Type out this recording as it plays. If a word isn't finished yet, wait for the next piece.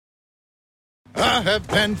I have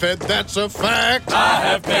PenFed, that's a fact. I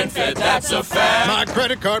have PenFed, that's a fact. My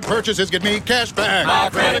credit card purchases get me cash back. My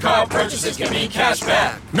credit card purchases get me cash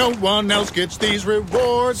back. No one else gets these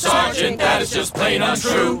rewards. Sergeant, that is just plain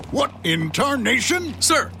untrue. What in tarnation?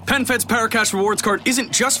 Sir, PenFed's PowerCash Rewards card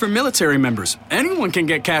isn't just for military members. Anyone can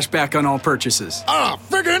get cash back on all purchases. Ah,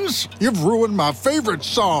 Figgins, you've ruined my favorite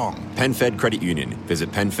song. PenFed Credit Union.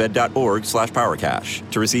 Visit PenFed.org/PowerCash.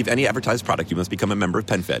 To receive any advertised product, you must become a member of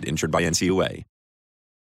PenFed, insured by NCUA.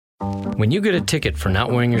 When you get a ticket for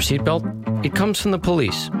not wearing your seatbelt, it comes from the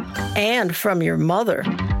police. And from your mother.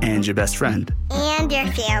 And your best friend. And your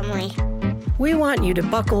family. We want you to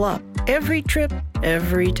buckle up every trip,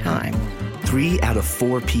 every time. 3 out of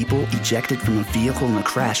 4 people ejected from a vehicle in a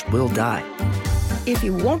crash will die. If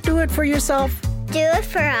you won't do it for yourself, do it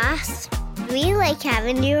for us. We like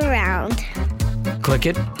having you around. Click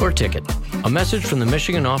it or ticket. A message from the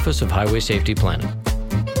Michigan Office of Highway Safety Planning.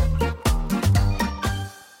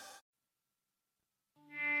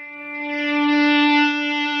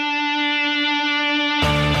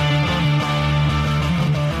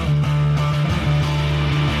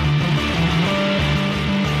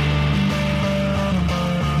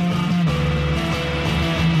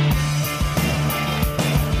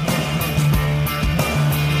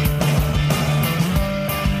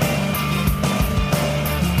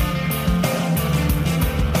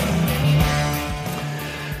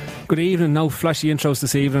 Good evening. No flashy intros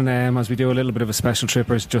this evening as we do a little bit of a special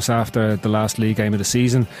trippers just after the last league game of the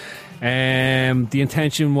season. The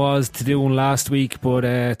intention was to do one last week, but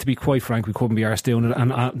to be quite frank, we couldn't be arsed doing it,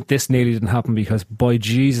 and this nearly didn't happen because, by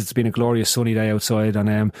Jesus, it's been a glorious sunny day outside,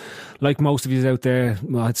 and like most of you out there,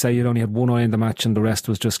 well, I'd say you'd only had one eye in the match and the rest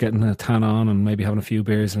was just getting a tan on and maybe having a few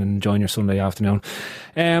beers and enjoying your Sunday afternoon.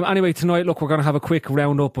 Anyway, tonight, look, we're going to have a quick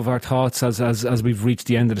roundup of our thoughts as we've reached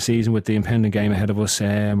the end of the season with the impending game ahead of us.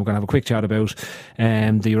 We're going to have a quick chat about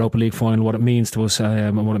the Europa League final, what it means to us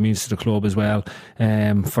and what it means to the club as well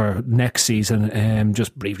for next season,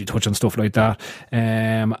 just briefly touch on stuff like that,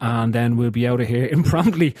 and then we'll be out of here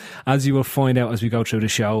impromptu, as you will find out as we go through the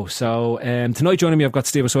show. So tonight joining me, I've got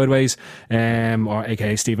Steve Sideways, or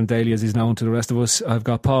aka Stephen Daly as he's known to the rest of us. I've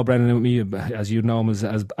got Paul Brennan in with me, as you know him as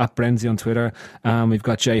at Brenzy on Twitter, and we've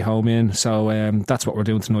got Jay Home in. So that's what we're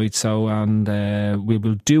doing tonight. So, and we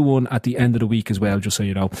will do one at the end of the week as well, just so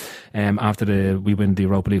you know, after we win the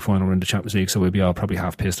Europa League final, we're in the Champions League, so we'll be all probably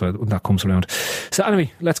half pissed when that comes around. So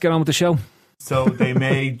anyway, let's get on with the show. So they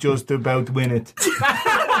may just about win it.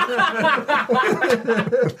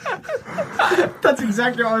 That's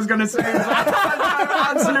exactly what I was going to say.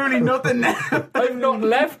 Absolutely nothing. I've nothing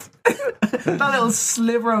left. That little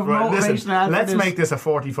sliver of motivation. Listen, let's make this a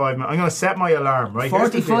 45 minutes. I'm going to set my alarm, right?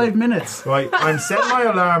 45 minutes. Right, I'm setting my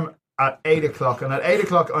alarm at 8 o'clock, and at 8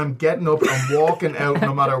 o'clock I'm getting up and walking out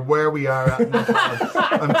no matter where we are at.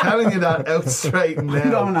 I'm telling you that out straight now.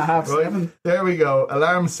 I'm going to have right? 7. There we go.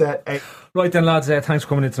 Alarm set 8. Right then, lads, thanks for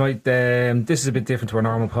coming in tonight. This is a bit different to our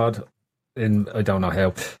normal pod. I don't know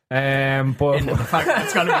how. But in the fact that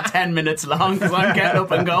it's going to be 10 minutes long because I'm getting up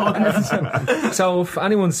and going. So if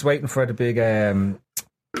anyone's waiting for the big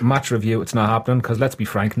match review, it's not happening because, let's be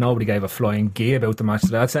frank, nobody gave a flying gee about the match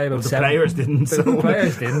today. I'd say about the players didn't. The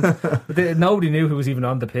players didn't. But nobody knew who was even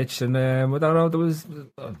on the pitch, and I don't know.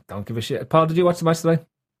 Don't give a shit. Paul, did you watch the match today?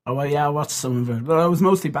 Oh well, yeah, I watched some of it, but it was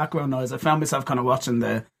mostly background noise. I found myself kind of watching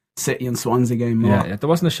the City and Swansea game more. Yeah, there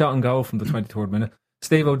wasn't a shot on goal from the 23rd minute.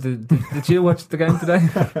 Steve, did you watch the game today?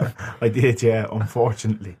 I did, yeah,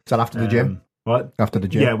 unfortunately. Is that after the gym? What? After the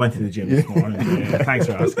gym? Yeah, I went to the gym this morning. Yeah, thanks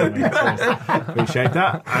for asking. Appreciate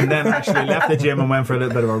that. And then actually left the gym and went for a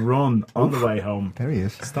little bit of a run on the way home. There he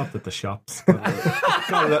is. Stopped at the shops.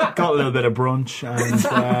 Got a little bit of brunch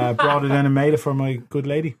and brought it in and made it for my good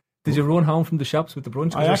lady. Did you run home from the shops with the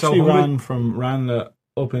brunch? I actually ran from Ranelagh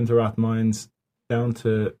up into Rathmines, down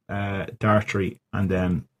to Dartry, and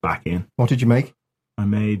then back in. What did you make? I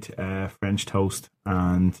made French toast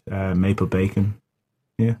and maple bacon.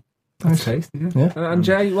 Yeah. That's tasty, yeah. And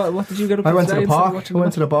Jay, what did you get up to? I went to the park. I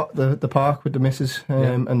went to the park with the missus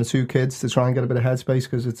and the 2 kids to try and get a bit of headspace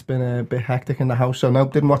because it's been a bit hectic in the house. So no,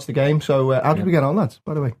 didn't watch the game. So how did we get on, lads,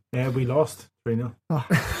 by the way? Yeah, we lost 3-0.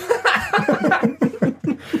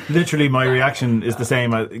 Literally, my reaction is the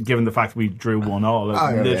same given the fact we drew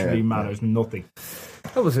 1-1. It literally matters nothing.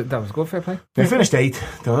 That was good, fair play. We finished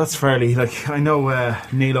 8th, though. That's fairly, I know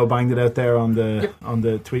Nilo banged it out there on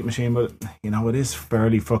the tweet machine, but it is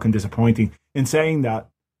fairly fucking disappointing. In saying that,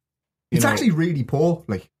 it's actually really poor.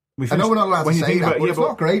 I know we're not allowed to say that, but it's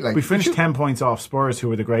not great. We finished 10 points off Spurs, who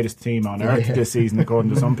were the greatest team on earth this season,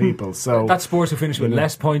 according to some people. So that's Spurs who finished with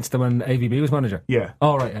less points than when AVB was manager. Yeah.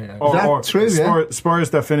 Oh, right. Yeah. Is that true? Spurs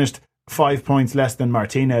that finished 5 points less than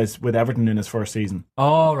Martinez with Everton in his first season.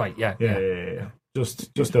 Oh, right, yeah.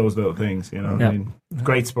 Just those little things, you know. Yeah. I mean,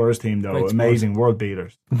 great Spurs team though, Great amazing world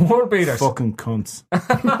beaters. World beaters. Fucking cunts.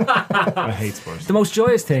 I hate Spurs. The most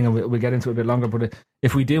joyous thing, and we'll get into it a bit longer, but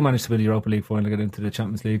if we do manage to win the Europa League final and get into the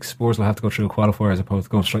Champions League, Spurs will have to go through a qualifier as opposed to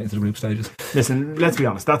going straight into the group stages. Listen, let's be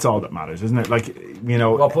honest, that's all that matters, isn't it? Like, you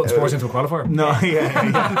know, Well, putting Spurs into a qualifier? No,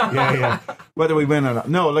 yeah. Whether we win or not.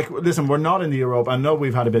 No, like, listen, we're not in the Europa. I know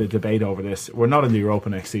we've had a bit of debate over this. We're not in the Europa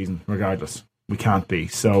next season, regardless. We can't be.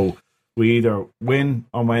 So we either win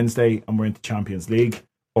on Wednesday and we're into Champions League,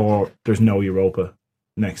 or there's no Europa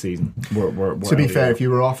next season. We're to be out of fair, Europe. if you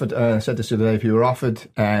were offered, I said this the other day, if you were offered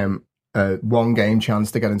a one-game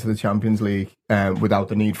chance to get into the Champions League without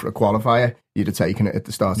the need for a qualifier, you'd have taken it at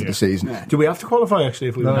the start of the season. Yeah. Do we have to qualify actually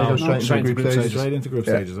if we No, win? you go straight into group stages. Straight into group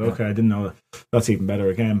stages. Okay, I didn't know that. That's even better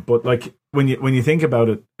again. But like when you think about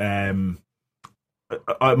it,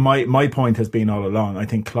 my point has been all along, I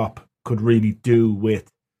think Klopp could really do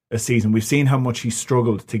with a season. We've seen how much he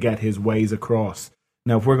struggled to get his ways across.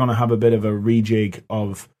 Now, if we're going to have a bit of a rejig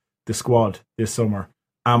of the squad this summer,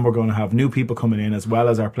 and we're going to have new people coming in as well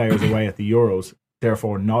as our players away at the Euros,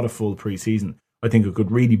 therefore not a full pre-season, I think it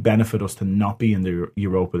could really benefit us to not be in the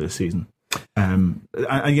Europa this season. And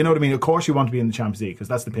you know what I mean? Of course you want to be in the Champions League because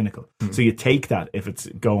that's the pinnacle. So you take that if it's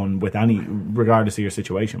going with any, regardless of your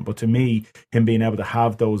situation. But to me, him being able to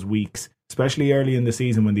have those weeks, especially early in the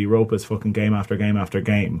season when the Europa is fucking game after game after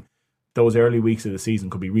game, those early weeks of the season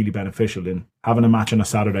could be really beneficial in having a match on a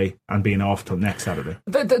Saturday and being off till next Saturday.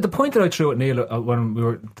 The point that I threw at Neil when we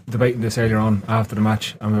were debating this earlier on after the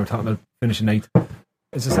match and we were talking about finishing 8th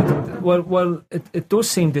is that, it does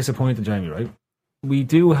seem disappointing, Jamie, right? We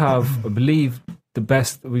do have, I believe,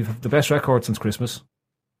 we've the best record since Christmas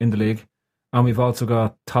in the league, and we've also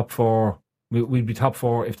got top 4. We'd be top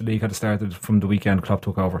 4 if the league had started from the weekend Klopp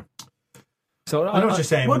took over. So I know what you're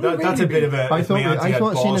saying, but that's a bit of a... I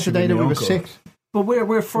thought seeing it today that we were 6th. But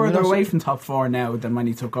we're further away from top 4 now than when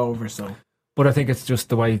he took over, so... But I think it's just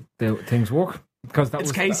the way things work. Because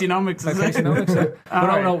it's Casey-nomics, isn't it? Casey-nomics, yeah.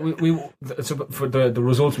 But no, so for the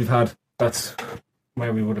results we've had, that's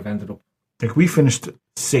where we would have ended up. Like, we finished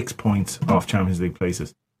 6 points off Champions League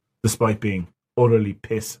places, despite being utterly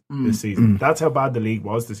piss this season. That's how bad the league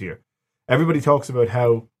was this year. Everybody talks about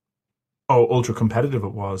how ultra competitive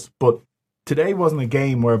it was, but today wasn't a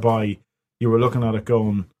game whereby you were looking at it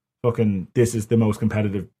going, fucking, this is the most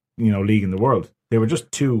competitive, league in the world. They were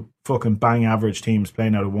just 2 fucking bang average teams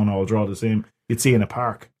playing out of 1-1 draw, the same you'd see in a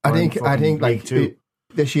park. I think like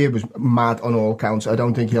this year was mad on all counts. I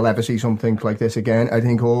don't think you'll ever see something like this again. I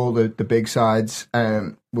think all the big sides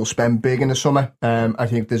will spend big in the summer. I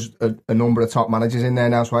think there's a number of top managers in there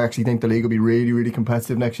now, so I actually think the league will be really, really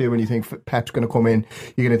competitive next year. When you think Pep's going to come in,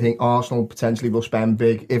 you're going to think Arsenal potentially will spend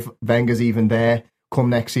big. If Wenger's even there come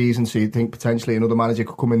next season, so you think potentially another manager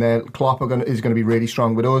could come in there. Klopp is going to be really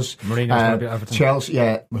strong with us. Mourinho's going to be at Everton. Chelsea,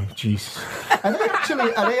 yeah. Jeez.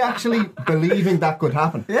 Are they actually believing that could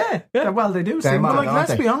happen? Yeah. Well, they do. But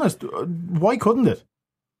let's be honest. Why couldn't it?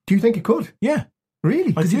 Do you think it could? Yeah.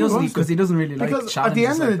 Really? Because he doesn't really like because challenges. At the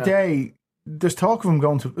end of the that. day, there's talk of him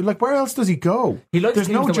going to where else does he go? There's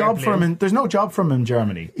no job for him. There's no job for him in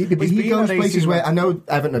Germany. But he goes places where I know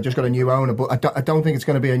Everton have just got a new owner, but I don't think it's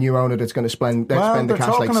going to be a new owner that's going to spend the cash like City. They're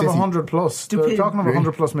talking of 100 plus. They're talking of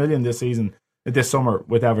 100 plus million this season. This summer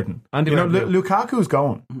with Everton. And Lukaku's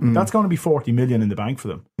going. That's going to be 40 million in the bank for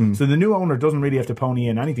them. So the new owner doesn't really have to pony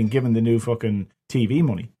in anything given the new fucking TV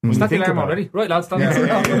money. Is that the alarm already? Right, lads,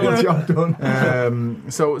 job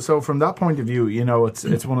done. So from that point of view,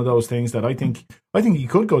 it's one of those things that I think he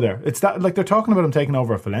could go there. It's that, like, they're talking about him taking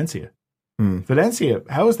over at Valencia. Valencia,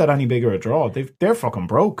 how is that any bigger a draw? They're fucking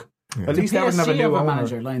broke. At least they have a new owner.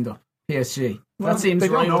 Manager lined up. PSG. Well, that seems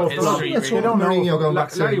right up his street. They don't know Mourinho going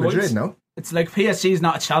back to Madrid, no? It's like PSG is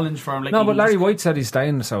not a challenge for him. Like, no, but Larry White said he's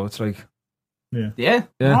staying, so it's like... Yeah.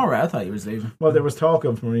 All right, I thought he was leaving. Well, there was talk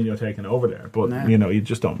of Mourinho taking over there, but, you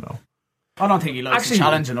just don't know. I don't think he likes the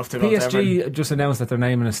challenge enough to go to Everton. PSG just announced that they're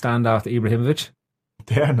naming a stand after Ibrahimovic.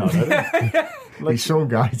 They're not, are they? He's some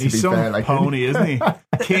guy, to he's be some fair. Pony, isn't he?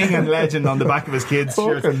 King and legend on the back of his kids'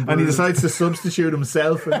 shirt. And he decides to substitute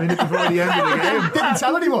himself a minute before the end of the game. Didn't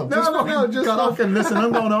tell anyone. Just fucking listen,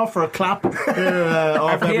 I'm going off for a clap here,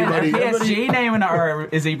 off everybody. PSG naming it, or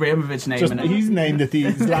is Ibrahimovic naming it? He's named it the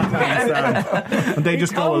Zlatan stand. And they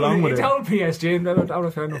just go along with it. He told PSG, and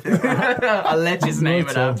they're fair enough. I'll let you name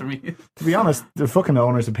it after me. To be honest, the fucking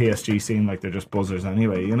owners of PSG seem like they're just buzzers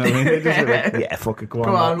anyway. You know what I mean? They're just like, yeah, fuck it, go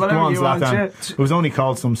on whatever you Zlatan. want, It was only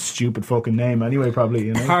called some stupid fucking name anyway,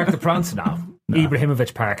 probably. Park de France now.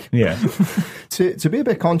 Ibrahimovic Park. Yeah. To be a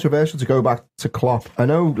bit controversial, to go back to Klopp, I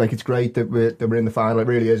know like it's great that we're in the final. It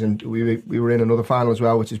really is, and we were in another final as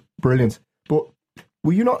well, which is brilliant. But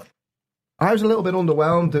were you not? I was a little bit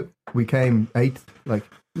underwhelmed that we came 8th. Like,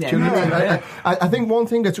 do you know what I mean? I think one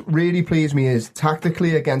thing that's really pleased me is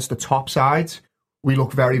tactically against the top sides, we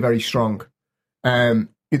look very, very strong.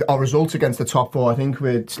 Our results against the top 4, I think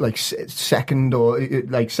we're like second or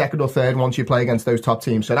third once you play against those top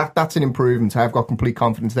teams. So that's an improvement. I've got complete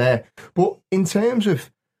confidence there. But in terms of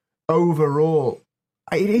overall,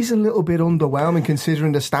 it is a little bit underwhelming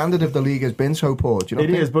considering the standard of the league has been so poor. Do you know it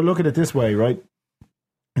is, but look at it this way, right?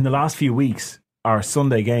 In the last few weeks, our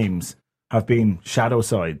Sunday games have been shadow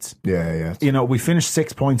sides. Yeah. You know, we finished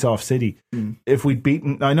 6 points off City. If we'd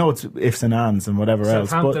beaten, I know it's ifs and ands and whatever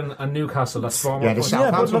else. Southampton and Newcastle, that's 4 more points.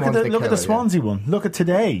 But look at the Swansea one. Look at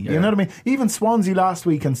today. You know what I mean? Even Swansea last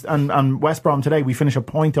week and West Brom today, we finish a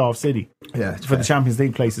point off City for the Champions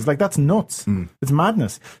League places. Like, that's nuts. It's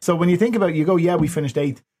madness. So when you think about it, you go, we finished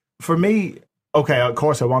 8th. For me, okay, of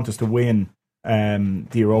course I want us to win the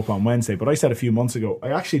Europa on Wednesday, but I said a few months ago,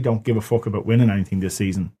 I actually don't give a fuck about winning anything this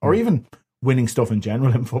season, or even winning stuff in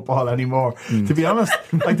general in football anymore. To be honest,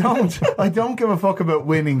 I don't give a fuck about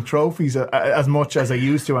winning trophies as much as I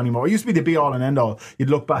used to anymore. It used to be the be all and end all.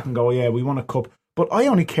 You'd look back and go, yeah, we won a cup. But I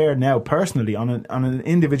only care now personally on an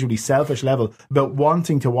individually selfish level about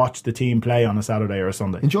wanting to watch the team play on a Saturday or a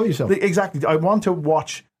Sunday. Enjoy yourself. Exactly. I want to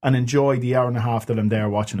watch and enjoy the hour and a half that I'm there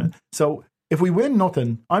watching it. So if we win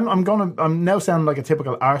nothing, I'm now sounding like a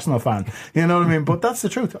typical Arsenal fan. You know what I mean? But that's the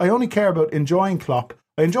truth. I only care about enjoying Klopp.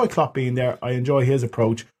 I enjoy Klopp being there. I enjoy his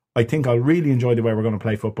approach. I think I'll really enjoy the way we're going to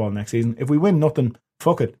play football next season. If we win nothing,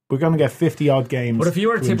 fuck it. We're going to get 50 odd games. But if you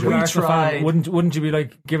were a typical Arsenal fan, wouldn't you be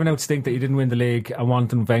like giving out stink that you didn't win the league and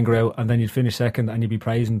wanting Wenger out, and then you'd finish second and you'd be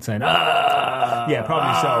praising, saying, Yeah,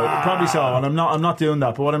 probably so. And I'm not doing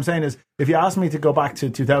that. But what I'm saying is, if you ask me to go back to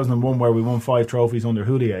 2001 where we won 5 trophies under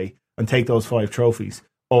Houllier and take those 5 trophies,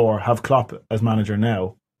 or have Klopp as manager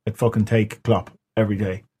now, I'd fucking take Klopp every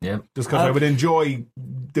day. Yeah, just because I would enjoy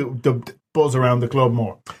the buzz around the club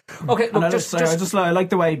more. Okay, look, I like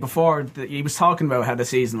the way before he was talking about how the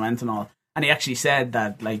season went and all, and he actually said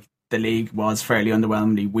that like the league was fairly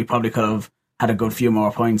underwhelming. We probably could have had a good few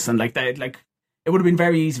more points, and it would have been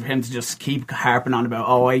very easy for him to just keep harping on about,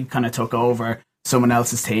 I kind of took over someone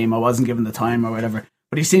else's team, I wasn't given the time or whatever.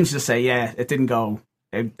 But he seems to say, it didn't go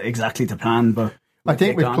exactly to plan. But I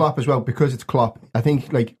think with Klopp as well, because it's Klopp, I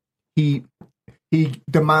think like he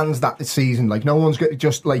demands that this season. Like, no one's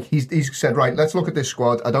just like he's said, right, let's look at this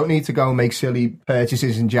squad. I don't need to go and make silly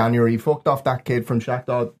purchases in January. He fucked off that kid from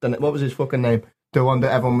Shakhtar. What was his fucking name? The one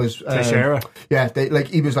that everyone was Teixeira. Yeah,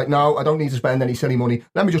 he was like, no, I don't need to spend any silly money.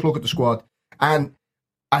 Let me just look at the squad. And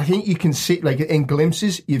I think you can see, like, in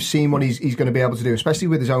glimpses, you've seen what he's going to be able to do, especially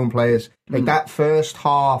with his own players. Like, that first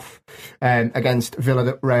half against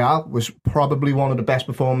Villarreal was probably one of the best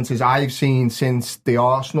performances I've seen since the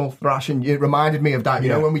Arsenal thrashing. It reminded me of that, you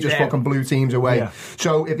know, when we just fucking blew teams away. Yeah.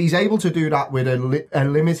 So if he's able to do that with a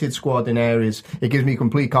limited squad in areas, it gives me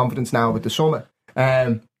complete confidence now with the summer.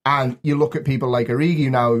 And you look at people like Origi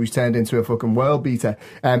now, who's turned into a fucking world beater.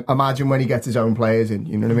 Imagine when he gets his own players in,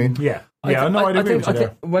 you know what I mean? Yeah. Yeah, I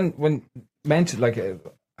think when mentioned, like,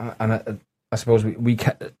 and I suppose we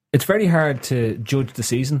it's very hard to judge the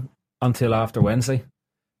season until after Wednesday,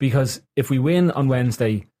 because if we win on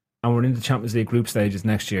Wednesday and we're in the Champions League group stages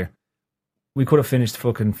next year, we could have finished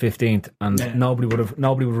fucking 15th, and nobody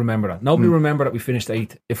would remember that. Nobody would remember that we finished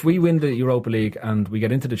 8th. If we win the Europa League and we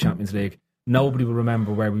get into the Champions League, nobody will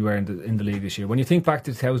remember where we were in the league this year. When you think back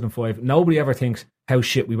to 2005, nobody ever thinks how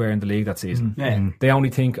shit we were in the league that season. They only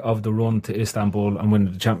think of the run to Istanbul and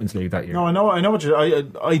winning the Champions League that year. No, I know what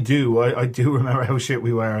I do remember how shit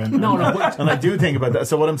we were, and I do think about that.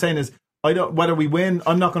 So what I'm saying is, whether we win,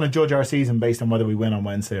 I'm not going to judge our season based on whether we win on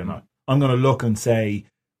Wednesday or not. I'm going to look and say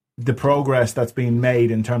the progress that's been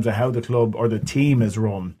made in terms of how the club or the team is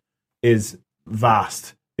run is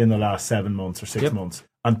vast in the last 7 months or 6 months.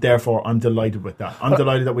 And therefore, I'm delighted with that. I'm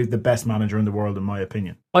delighted that we have the best manager in the world, in my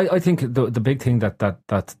opinion. I think the big thing that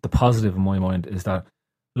the positive in my mind is that,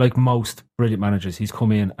 like most brilliant managers, he's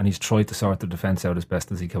come in and he's tried to sort the defence out as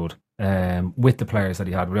best as he could with the players that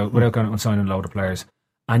he had, without going out and signing a load of players.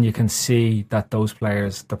 And you can see that those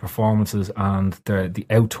players, the performances and the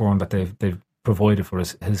outturn that they've provided for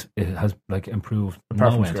us has like improved.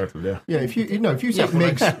 Yeah, if you take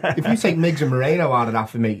Miggs, if you take Miggs and Moreno out of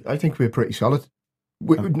that, for me, I think we're pretty solid.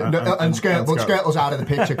 And Skrtel's out of the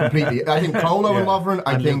picture completely. I think Kolo and Lovren,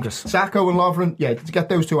 I think Sakho and Lovren, to get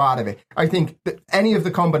those two out of it. I think that any of the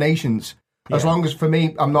combinations, As long as, for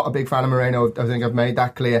me, I'm not a big fan of Moreno. I think I've made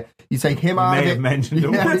that clear. You take him out of it. May have mentioned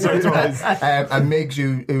him once or twice. And Miggs,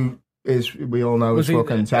 who is, we all know, is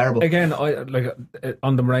fucking terrible. Again,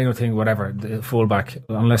 on the Moreno thing, whatever, the fullback,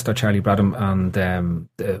 unless they're Charlie Bradham and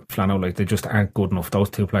Flano, like, they just aren't good enough. Those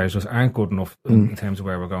two players just aren't good enough in terms of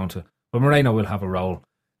where we're going to. But Moreno will have a role.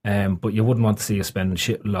 But you wouldn't want to see us spending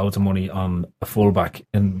loads of money on a fullback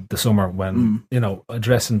in the summer when,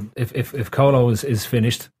 addressing, if Colo is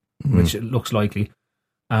finished, which it looks likely,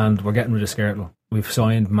 and we're getting rid of Skrtel, we've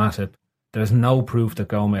signed Matip, there's no proof that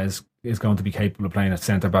Gomez is going to be capable of playing at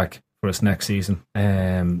centre-back for us next season.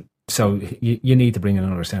 So you need to bring in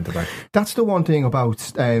another centre-back. That's the one thing about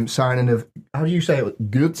signing of, how do you say it,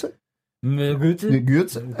 Goetze? Signing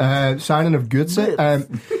of Goetze.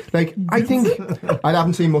 I think I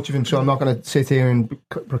haven't seen much of him, so I'm not going to sit here and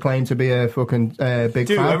proclaim to be a fucking big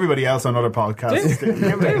fan. Everybody else on other podcasts.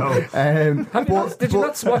 Did you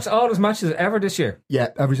not watch all his matches ever this year? Yeah,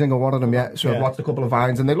 every single one of them. Yeah, so I've watched a couple of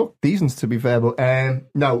Vines, and they look decent, to be fair. But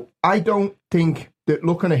no, I don't think that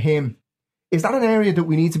looking at him, is that an area that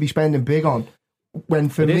we need to be spending big on? When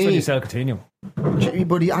for me, when you sell Coutinho.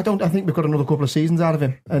 But I think we've got another couple of seasons out of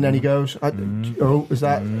him, and then he goes. Is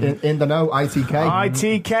that in the know?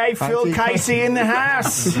 ITK, Phil Casey in the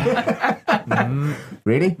house.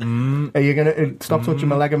 Really? Are you going to stop touching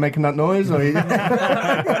my leg and making that noise? Or no,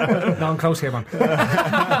 I'm close here, man. Do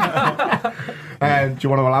you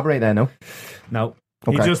want to elaborate there? No.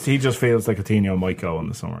 Okay. He just feels like Coutinho might go in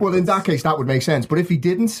the summer. Well, in that case, that would make sense. But if he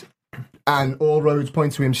didn't, and all roads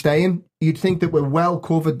point to him staying, you'd think that we're well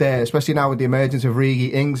covered there, especially now with the emergence of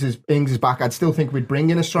Rigi. Ings is back. I'd still think we'd bring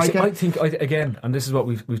in a striker. I think again, and this is what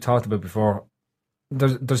we've talked about before.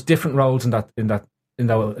 There's different roles in those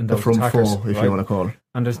front attackers, four, if right? you want to call it.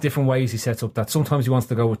 And there's different ways he sets up that. Sometimes he wants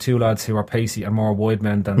to go with two lads who are pacey and more wide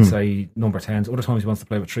men than say number 10s. Other times he wants to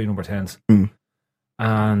play with three number 10s.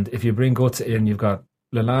 And if you bring Guts in, you've got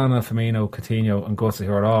Lallana, Firmino, Coutinho, and Guts,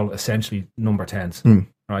 who are all essentially number 10s,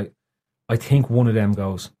 right? I think one of them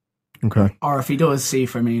goes. Okay. Or if he does see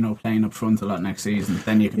Firmino playing up front a lot next season,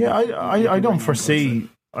 then you can. Yeah, I don't foresee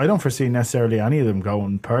necessarily any of them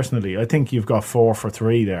going personally. I think you've got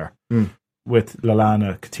 4-for-3 there with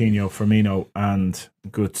Lallana, Coutinho, Firmino, and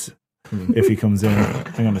Guts. If he comes in,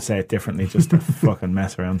 I'm going to say it differently just to fucking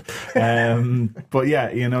mess around. But yeah,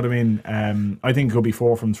 you know what I mean. I think it could be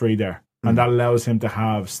 4 from 3 there, and that allows him to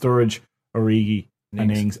have Sturridge, Origi, and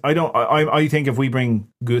Ings. I think if we bring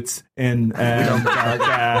Guts in,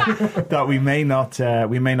 that we may not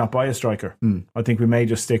buy a striker. I think we may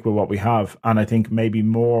just stick with what we have, and I think maybe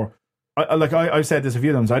more. I've said this a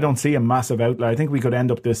few times. I don't see a massive outlay. I think we could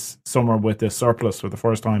end up this summer with a surplus for the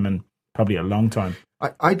first time in probably a long time.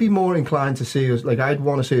 I'd be more inclined to see us, I'd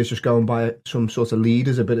want to see us just go and buy some sort of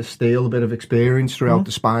leaders, a bit of steel, a bit of experience throughout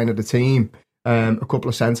the spine of the team, a couple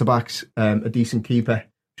of centre backs, a decent keeper.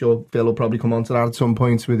 Sure, Phil will probably come on to that at some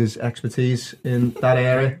points with his expertise in that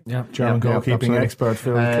area. Yeah, German goalkeeping expert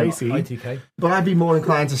Phil Casey. ITK. But I'd be more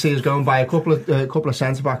inclined to see us go and buy a couple of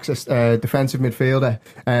centre backs, defensive midfielder,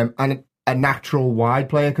 and a natural wide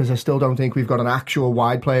player, because I still don't think we've got an actual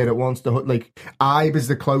wide player that wants to Ibe is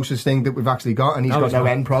the closest thing that we've actually got, and he's got no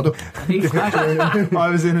end product. I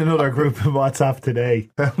was in another group of WhatsApp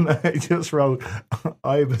today, and I just wrote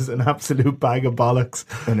Ibe is an absolute bag of bollocks,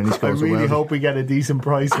 and then I really hope we get a decent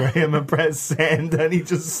price for him, and press send, and he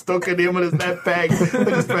just stuck it in with his left peg.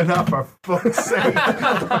 I just went, oh, for fuck's sake.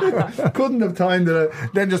 Couldn't have timed it,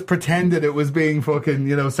 then just pretended it was being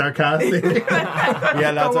fucking sarcastic.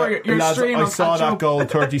 Yeah, lads, I saw that goal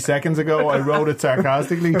 30 seconds ago. I wrote it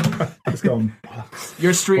sarcastically. Just going,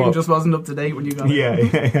 your stream just wasn't up to date when you got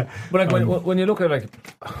it. Yeah. But when you look at I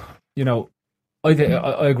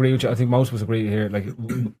agree with you. I think most of us agree here.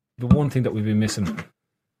 The one thing that we've been missing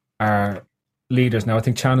are leaders. Now I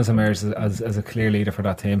think Chan has emerged as a clear leader for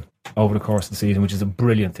that team over the course of the season, which is a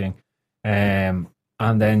brilliant thing.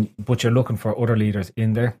 But you're looking for other leaders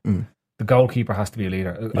in there. The goalkeeper has to be a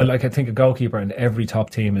leader. I think a goalkeeper in every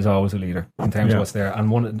top team is always a leader in terms of what's there,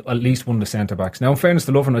 and at least one of the centre backs. Now, in fairness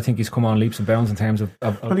to Lovren, I think he's come on leaps and bounds in terms of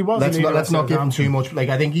he was let's not give him too much.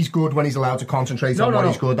 I think he's good when he's allowed to concentrate on what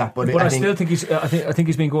he's good at. But I still think he's. I think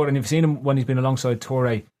he's been good, and you've seen him when he's been alongside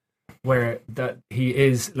Toure, where that he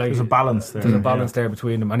is there's a balance there. There's a balance there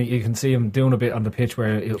between them, and you can see him doing a bit on the pitch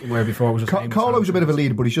where before it was just Carlo's a bit of a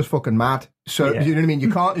leader, but he's just fucking mad. So you know what I mean. You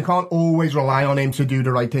can't always rely on him to do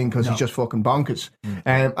the right thing because he's just fucking bonkers.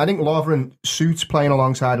 I think Lovren suits playing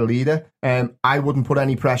alongside a leader. I wouldn't put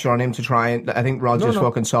any pressure on him to try and. I think Rodgers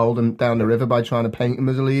fucking sold him down the river by trying to paint him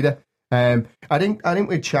as a leader. I think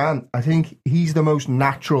with Chan, I think he's the most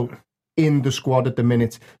natural in the squad at the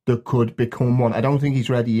minute that could become one. I don't think he's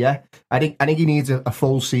ready yet. I think he needs a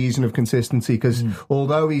full season of consistency because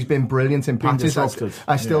although he's been brilliant in patches,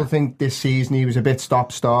 I still think this season he was a bit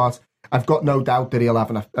stop-start. I've got no doubt that he'll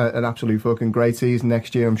have an absolute fucking great season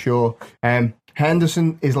next year, I'm sure.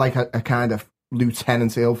 Henderson is like a kind of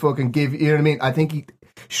lieutenant. He'll fucking give, you know what I mean? I think he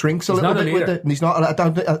shrinks a little bit with it. He's not.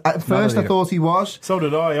 At first, I thought he was. So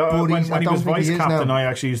did I. When he was vice captain, I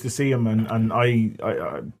actually used to see him, and I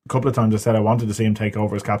a couple of times I said I wanted to see him take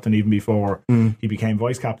over as captain even before he became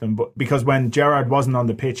vice captain. But because when Gerrard wasn't on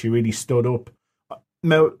the pitch, he really stood up.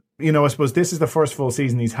 Now, you know, I suppose this is the first full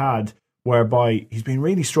season he's had whereby he's been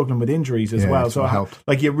really struggling with injuries as well. So,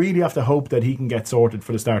 like, you really have to hope that he can get sorted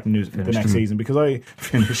for the start of the next season. Because I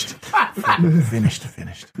finished.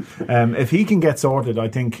 If he can get sorted, I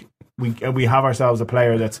think we have ourselves a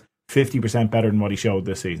player that's 50% better than what he showed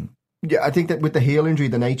this season. Yeah, I think that with the heel injury,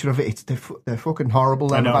 the nature of it, they're fucking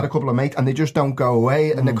horrible. And I've had a couple of mates, and they just don't go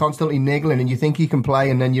away, and they're constantly niggling, and you think he can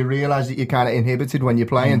play, and then you realise that you're kind of inhibited when you're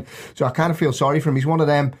playing. So I kind of feel sorry for him. He's one of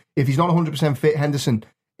them. If he's not 100% fit, Henderson,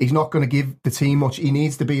 he's not going to give the team much. He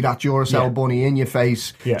needs to be that Duracell bunny in your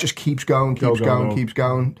face. Just keeps going, keeps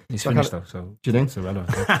going. He's finished though, so do you think? It's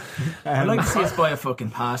irrelevant. I'd like to see us buy a fucking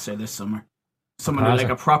passer this summer. Someone like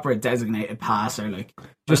a proper designated passer, like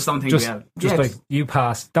just something. Like you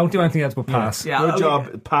pass. Don't do anything else but pass. Good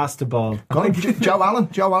job. Pass the ball. Joe Allen,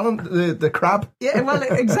 the crab. Yeah, well,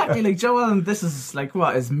 exactly. Like Joe Allen, this is like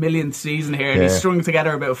what his millionth season here, and he's strung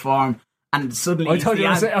together a bit of form. And suddenly, I thought you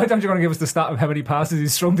were going to give us the stat of how many passes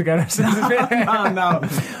he's strung together since no.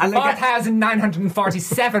 And like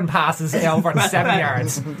 4,947 passes over 7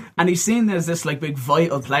 yards. And he's seen as this like big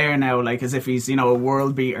vital player now, like as if he's, you know, a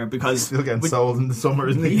world beater because still getting sold in the summer,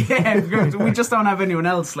 isn't he? Yeah, we just don't have anyone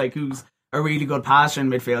else like who's a really good passer in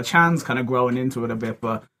midfield. Chan's kind of growing into it a bit,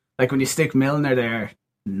 but like when you stick Milner there,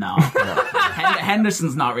 no.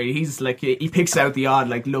 Henderson's not really. He's like he picks out the odd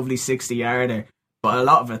like lovely 60-yarder. But a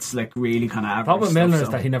lot of it's like really kind of average. The problem with Milner is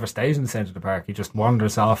that he never stays in the centre of the park. He just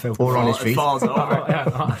wanders off out or on his feet. Falls over.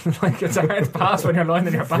 Like it's a hard to pass when you're lying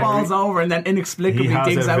in your back. Falls over and then inexplicably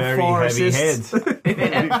digs out 4 assists. I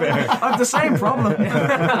have the same problem.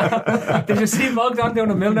 Did you see Bogdan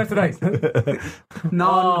doing a Milner today?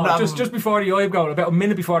 No. Just before the Oib goal, about a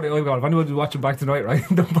minute before the Oib goal. If anyone was watching back tonight, right,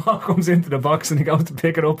 the ball comes into the box and he goes to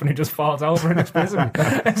pick it up and he just falls over inexplicably.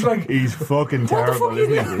 It's like he's fucking terrible,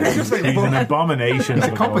 isn't he? He's an abomination. He's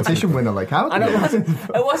a competition winner, like how? And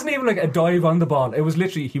it wasn't even like a dive on the ball. It was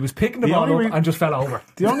literally he was picking the ball up and just fell over.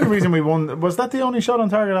 The only reason we won was that the only shot on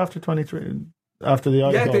target after 23. After the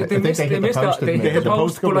they missed the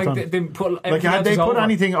post, but like they put had they put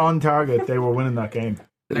anything on target, they were winning that game.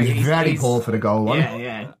 It was very poor for the goal, wasn't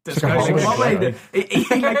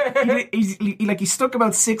it? He stuck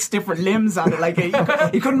about 6 different limbs on it. Like he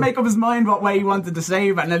couldn't make up his mind what way he wanted to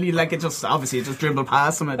save, and then it just dribbled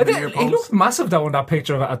past him at the near post. He looked massive though in that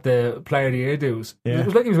picture at the Player of the Year dues. It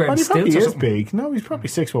was like he was wearing stilts. He is big. No, he's probably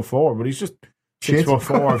 6'4", but he's just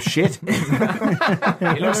 6'4" of shit.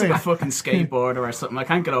 He looks like a fucking skateboarder or something. I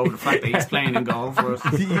can't get over the fact that he's playing in goal for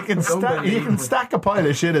us. You can stack a pile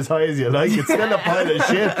of shit as high as you like. It's still a pile of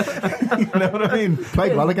shit. You know what I mean?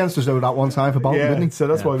 Played well against us though that one time for Bolton, didn't he? So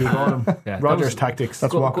that's why we bought him. Rogers tactics.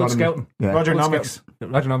 That's what got him. Scouting. Roger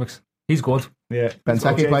Nomics. He's good. Yeah.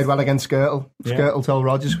 Benteke played well against Skirtle. Skirtle told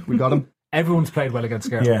Rogers we got him. Everyone's played well against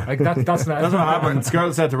Skirtle. Yeah. Like that's what happened.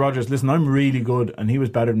 Skirtle said to Rogers, listen, I'm really good and he was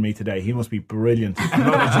better than me today. He must be brilliant.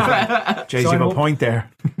 Jay's got a point there.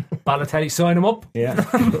 Balotelli, sign him up. Yeah.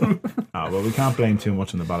 Well, we can't blame too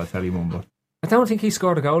much on the Balotelli one, but I don't think he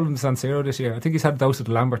scored a goal in San Siro this year. I think he's had a dose of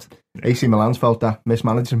the Lambert. AC Milan's fault that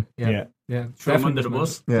mismanaged him. Yeah. Throw him under the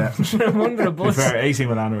bus. Yeah. Throw him under the bus. Fair, AC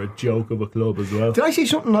Milan are a joke of a club as well. Did I see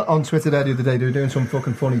something on Twitter the other day? They were doing some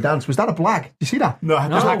fucking funny dance. Was that a black? Did you see that? No.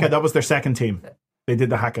 Haka, that was their second team. They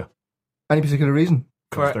did the Haka. Any particular reason?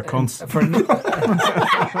 Because they're cunts.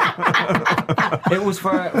 It was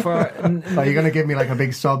for Are you going to give me like a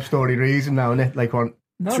big sob story reason now, innit? Like one.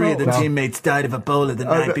 Three of the teammates died of Ebola the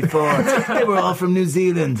night before. They were all from New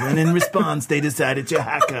Zealand, and in response, they decided to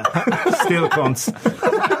Haka. Still cunts.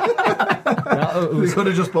 We could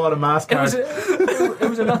have just bought a mask card. It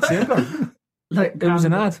was a lot simpler. It was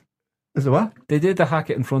an ad. Is it what? They did the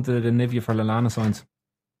hack it in front of the Nivea for Lallana signs.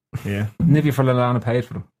 Yeah. Nivea for Lallana paid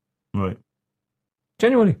for them. Right.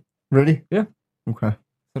 Genuinely. Really? Yeah. Okay.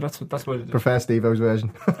 So that's what it is. Prefer Steve-O's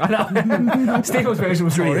version. I know. Steve-O's version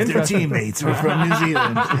was more interesting. Their teammates were from New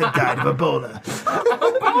Zealand and died of Ebola.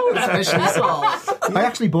 I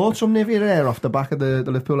actually bought some Nivea Air off the back of the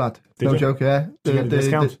Liverpool ad. Did no you? joke, yeah. Did you get a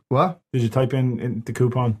discount? What? Did you type in the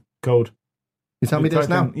coupon code? You tell me this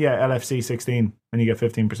now? Yeah, LFC 16, and you get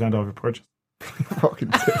 15% off your purchase.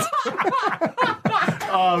 Fucking tit.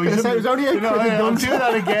 Oh, it was only £8. I'll do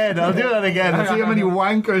that again. I'll see how many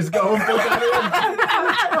wankers go and put that in.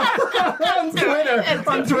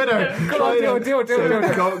 on Twitter. Do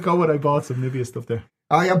it. Go what I bought some Nivea stuff there.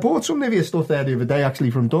 I bought some Nivea stuff there the other day,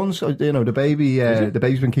 actually, from Dunn's. The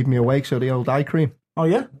baby's been keeping me awake, so the old eye cream. Oh,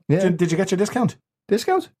 yeah? Yeah. Did you get your discount?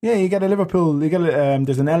 Discount? Yeah, you get a Liverpool. You get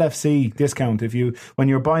there's an LFC discount when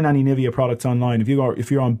you're buying any Nivea products online. If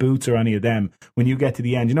you're on Boots or any of them, when you get to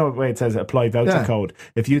the end, you know where it says apply voucher code.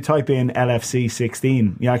 If you type in LFC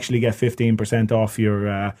 16, you actually get 15% off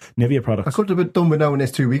your Nivea products. I could have been done with knowing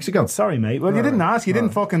this 2 weeks ago. Sorry, mate. Well, you didn't ask. You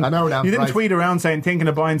didn't fucking. I know now. You didn't tweet around saying thinking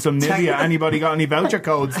of buying some Nivea. Anybody got any voucher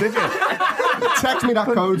codes? Did you? Text me that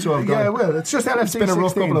code so I've got. Yeah, well, it's just LFC. It's been a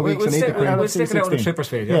rough couple of weeks. We'll stick it out on the Trippers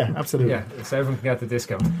feed. Yeah, absolutely. Yeah, so everyone can get the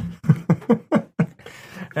discount.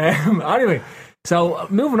 Anyway, so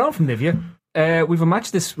moving on from Nivea, we've a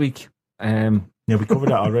match this week. Yeah, we covered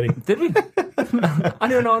that already. Did we? I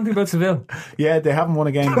don't know anything about Seville. Yeah, they haven't won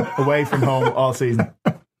a game away from home all season.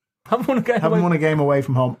 Haven't won a game away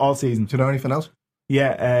from home all season. Do you know anything else?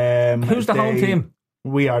 Yeah. Who's the home team?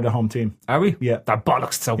 We are the home team. Are we? Yeah. They're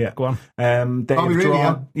bollocks, so go on. They've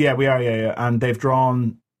drawn. Yeah, we are, yeah. And they've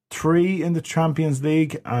drawn 3 in the Champions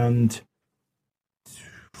League and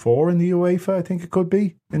 4 in the UEFA, I think it could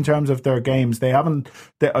be, in terms of their games. They haven't,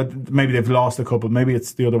 maybe they've lost a couple, maybe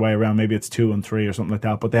it's the other way around, maybe it's 2 and 3 or something like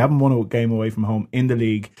that, but they haven't won a game away from home in the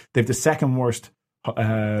league. They've the second worst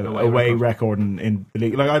away record in the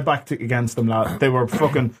league. Like, I backed against them. They were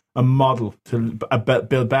fucking a model to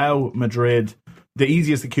Bilbao, Madrid. The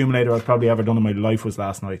easiest accumulator I've probably ever done in my life was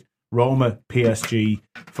last night. Roma, PSG,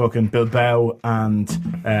 fucking Bilbao, and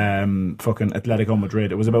fucking Atletico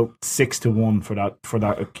Madrid. It was about 6-1 for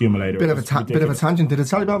that accumulator. Bit of a tangent. Did I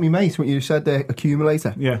tell you about me mate when you said the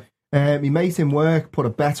accumulator? Yeah. My mate in work put a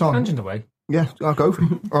bet on. Tangent away. Yeah, I'll go for it.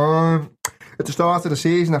 At the start of the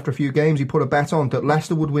season, after a few games, he put a bet on that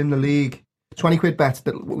Leicester would win the league. 20 quid bet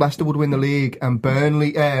that Leicester would win the league and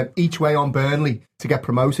Burnley, each way on Burnley to get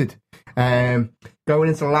promoted. Going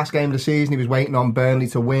into the last game of the season, he was waiting on Burnley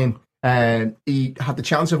to win. He had the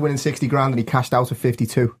chance of winning 60 grand and he cashed out at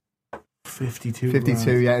 52.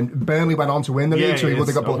 52, yeah. And Burnley went on to win the league, so he would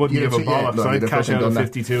have got. I wouldn't give a ball, so I'd cash out at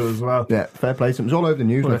 52 as well. Yeah, fair play to him. It was all over the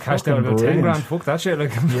news. Well, like, cashed out about 10 grand. Fuck that shit.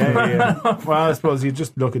 Like. Yeah. Well, I suppose you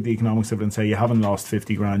just look at the economics of it and say you haven't lost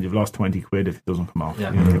 50 grand, you've lost 20 quid if it doesn't come off.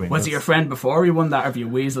 Yeah. You know what I mean? Was it your friend before he won that, or have you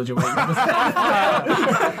weaseled your way?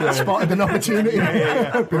 Spotted an opportunity.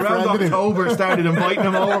 Yeah. Around October, started inviting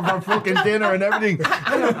him over for fucking dinner and everything.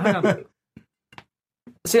 Hang on.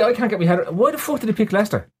 See, I can't get my head. Why the fuck did he pick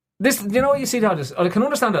Leicester? This, you know, you see how this. I can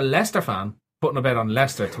understand a Leicester fan putting a bet on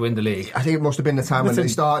Leicester to win the league. I think it must have been the time when they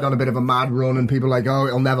started on a bit of a mad run and people were like, oh,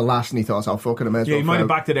 it'll never last, and he thought, I'll fucking amazing. Yeah, he might have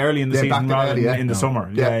backed it early in the season rather than in the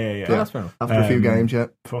summer. Yeah. That's fair enough. After a few games, yeah.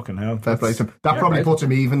 Fucking hell. Fair play to him. That probably puts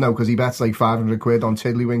him even, though, because he bets like 500 quid on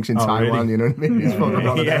Tiddlywinks in Taiwan, really? you know what I mean? He's fucking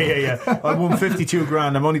on it. Yeah. I won 52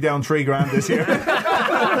 grand. I'm only down 3 grand this year.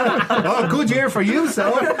 Oh, good year for you,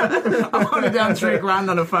 so. I'm only down 3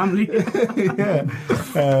 grand on a family. Yeah.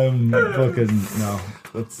 Fucking, no.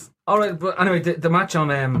 That's... All right, but anyway, the match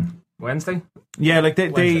on Wednesday. Yeah, like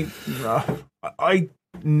I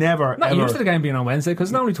never. Not ever, used to the game being on Wednesday because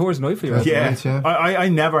it's not only Thursday night for you. Yeah, I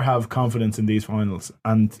never have confidence in these finals,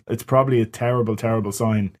 and it's probably a terrible, terrible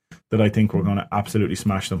sign that I think we're going to absolutely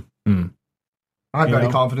smash them. I'm very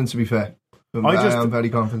confident, to be fair. I'm very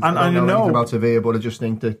confident. And I don't know anything about Sevilla, but I just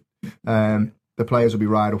think that the players will be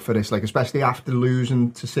right up for this, like especially after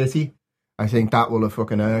losing to City. I think that will have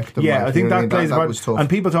fucking irked them. Yeah, I think that plays a part. Was tough. And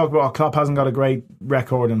people talk about Klopp hasn't got a great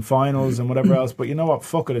record in finals and whatever else, but you know what?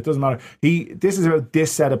 Fuck it. It doesn't matter. This is about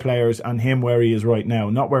this set of players and him where he is right now,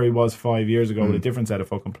 not where he was 5 years ago with a different set of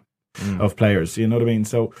fucking of players. You know what I mean?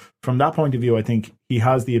 So from that point of view, I think he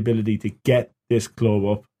has the ability to get this club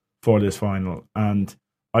up for this final. And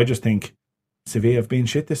I just think Sevilla have been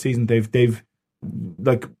shit this season. They've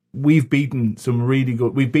like we've beaten some really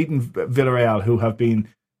good. We've beaten Villarreal, who have been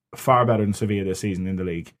far better than Sevilla this season in the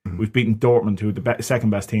league. We've beaten Dortmund, who are the second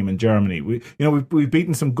best team in Germany. We've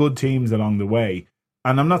beaten some good teams along the way.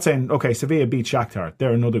 And I'm not saying, okay, Sevilla beat Shakhtar.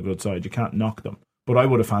 They're another good side. You can't knock them. But I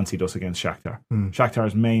would have fancied us against Shakhtar.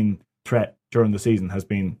 Shakhtar's main threat during the season has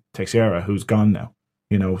been Teixeira, who's gone now.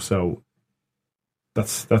 You know, so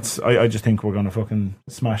that's. I just think we're going to fucking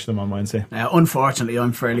smash them on Wednesday. Unfortunately,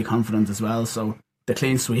 I'm fairly confident as well. So the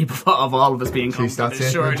clean sweep of all of us being confident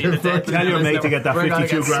is surely the dead. Tell your mate to get that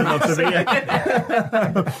 52 grand off Sevilla.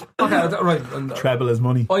 Okay, right. Treble his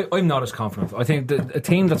money. I'm not as confident. I think a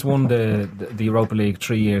team that's won the Europa League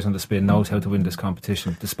 3 years on the spin knows how to win this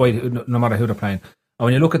competition, despite no matter who they're playing. And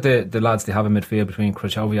when you look at the lads they have in midfield between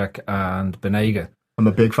Krychowiak and Banega, I'm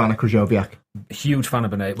a big fan of Krychowiak. Huge fan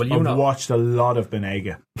of Banega. Well, I've watched a lot of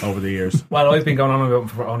Banega over the years. Well, I've been going on about him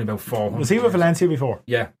for only about 4 months. Was he with Valencia before?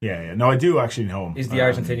 Yeah. No, I do actually know him. He's the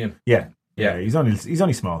Argentinian. Yeah. He's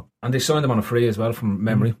only small, and they signed him on a free as well from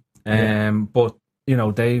memory. But you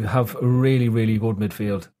know, they have a really, really good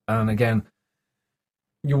midfield, and again,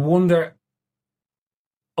 you wonder.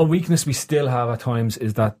 A weakness we still have at times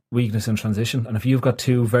is that weakness in transition, and if you've got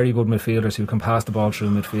two very good midfielders who can pass the ball through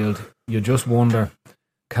midfield, you just wonder,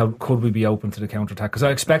 could we be open to the counter-attack? Because I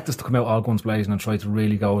expect us to come out all guns blazing and try to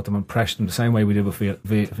really go at them and pressure them the same way we did with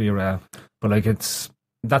Villarreal. But like that's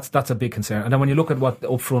a big concern. And then when you look at what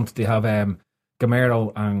up front they have,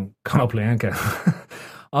 Gamero and Konoplyanka.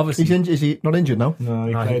 Obviously, is he not injured now? No,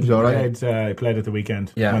 he played at the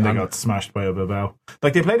weekend when they got smashed by a Bilbao.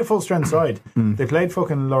 Like, they played a full strength side. They played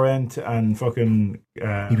fucking Laurent and fucking.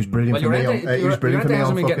 He was brilliant for me. He was brilliant for me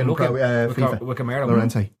on fucking FIFA. With Gamero,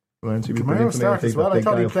 Laurenti. Gamero started as well. I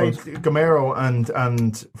thought he played Gamero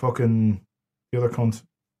and fucking the other cunt.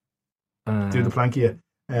 Do the Plankia.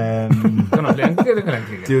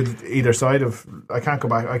 Dude, either side of. I can't go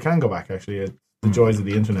back. I can go back actually. The joys of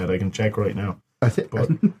the internet. I can check right now. I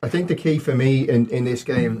think the key for me in this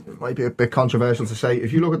game, it might be a bit controversial to say,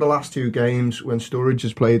 if you look at the last 2 games when Sturridge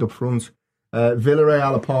has played up front,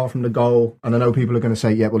 Villarreal, apart from the goal, and I know people are going to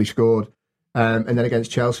say, yeah, well, he scored, and then against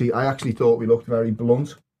Chelsea, I actually thought we looked very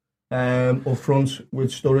blunt up front with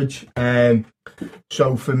Sturridge.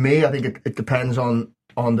 So for me, I think it depends on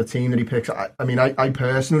the team that he picks. I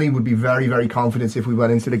personally would be very, very confident if we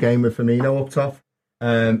went into the game with Firmino up top.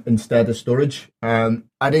 Instead of Sturridge.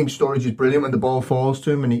 I think Sturridge is brilliant when the ball falls to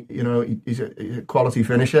him, and he's a quality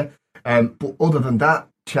finisher. But other than that,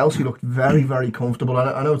 Chelsea looked very, very comfortable.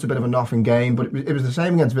 I know it's a bit of a nothing game, but it was the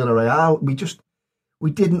same against Villarreal. We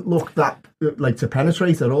didn't look that like to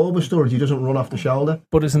penetrate at all with Sturridge. He doesn't run off the shoulder.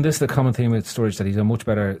 But isn't this the common theme with Sturridge, that he's a much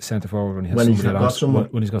better centre forward when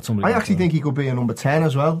he's got somebody? I actually think he could be a number 10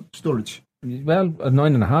 as well, Sturridge. Well, a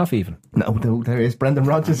 9.5 even. No, there is Brendan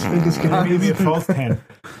Rodgers. Maybe a false 10.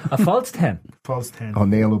 A false 10? False 10. Oh,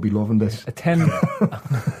 Neil will be loving this. A 10.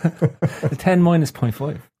 A 10 minus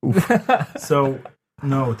 0.5. So,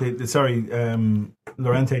 no,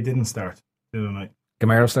 Llorente didn't start the other night.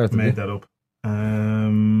 Gamero started. Made that up. No,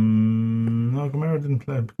 Gamero didn't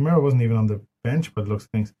play. Gamero wasn't even on the bench, but looks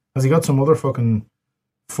things. Has he got some other fucking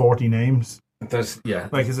 40 names?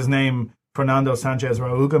 Like, is his name Fernando Sanchez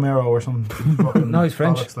Raul Gamero or something? No, he's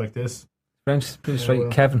French. Looks like this. French, pretty straight. Well.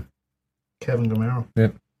 Kevin Gamero.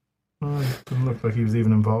 Yeah. Doesn't look like he was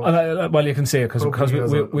even involved. Well, you can see it because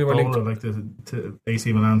we were linked like to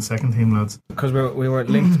AC Milan's second team lads. Because we were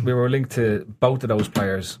linked. We were linked to both of those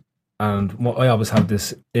players, and I always have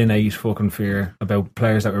this innate fucking fear about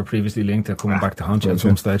players that were previously linked to coming back to haunt you at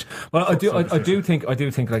some stage. Well, I do think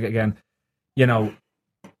like, again,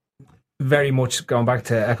 very much going back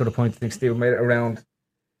to echo the point I think Steve made it around,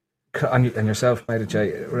 and yourself made it,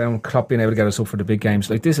 Jay, around Klopp being able to get us up for the big games.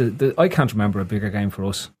 Like this is, I can't remember a bigger game for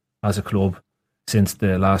us as a club since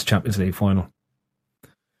the last Champions League final.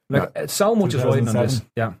 Like so much is riding on this.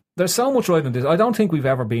 Yeah, there's so much riding on this. I don't think we've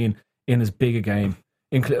ever been in as big a game.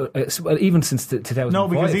 Even since 2005. No,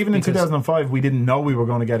 because even in 2005 we didn't know we were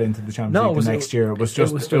going to get into the Champions League the next year. It was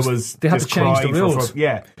they had to change the rules. We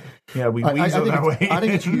weaseled our way. I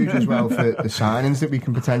think it's huge as well for the signings that we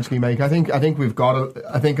can potentially make. I think we've got.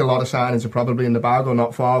 I think a lot of signings are probably in the bag or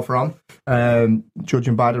not far from,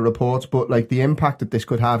 judging by the reports. But like the impact that this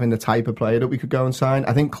could have in the type of player that we could go and sign,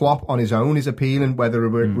 I think Klopp on his own is appealing, whether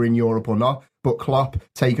we're in Europe or not. But Klopp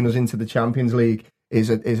taking us into the Champions League is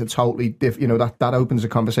a totally different. that opens a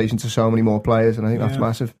conversation to so many more players, and I think that's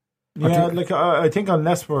massive. I think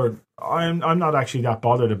unless I'm not actually that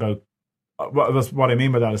bothered about. What I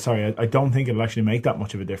mean by that is, I don't think it'll actually make that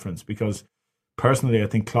much of a difference, because personally I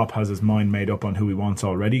think Klopp has his mind made up on who he wants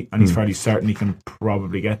already, and he's fairly certain he can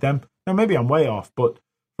probably get them. Now maybe I'm way off, but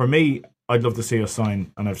for me I'd love to see us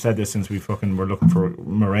sign, and I've said this since we fucking were looking for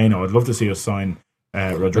Moreno, I'd love to see us sign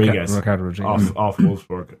Rodriguez, Ricardo Rodriguez off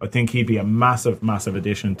Wolfsburg. I think he'd be a massive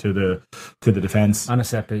addition to the defence, and a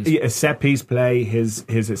set piece. A set piece play. His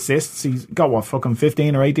assists. He's got fucking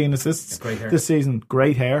 15 or 18 assists this season.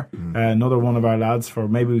 Great hair. Another one of our lads. For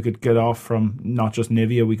maybe we could get off from not just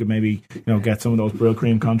Nivea. We could maybe get some of those Brill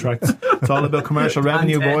Cream contracts. It's all about commercial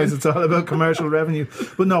revenue, boys. It's all about commercial revenue.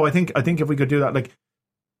 But no, I think if we could do that, like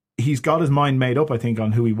he's got his mind made up, I think,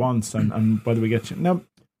 on who he wants and whether we get now.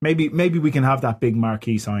 Maybe we can have that big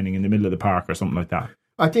marquee signing in the middle of the park or something like that.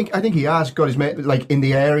 I think he has got his like in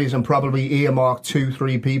the areas and probably earmarked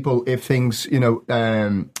 2-3 people if things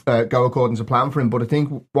go according to plan for him. But I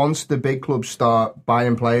think once the big clubs start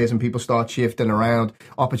buying players and people start shifting around,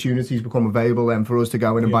 opportunities become available then for us to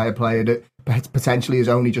go in and buy a player that potentially is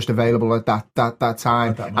only just available at that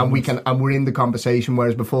time, and we're in the conversation.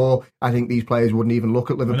 Whereas before, I think these players wouldn't even look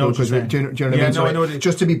at Liverpool because do you know what I mean? So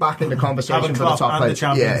just to be back in the conversation for the top players, the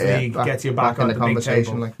Champions League gets you back on in the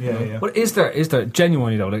conversation. Like, But is there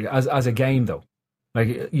genuinely though, like as a game though,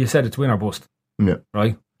 like you said, it's win or bust,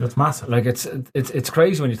 right? That's massive. Like it's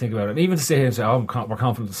crazy when you think about it. And even to sit here and say, we're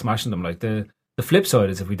confident of smashing them. Like the flip side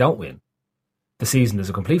is if we don't win, the season is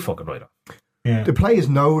a complete fucking write-off. Yeah. The players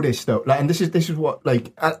know this though, like, and this is what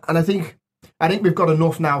like, and I think we've got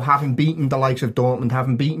enough now, having beaten the likes of Dortmund,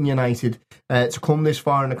 having beaten United, to come this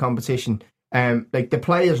far in the competition. Like the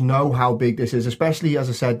players know how big this is, especially as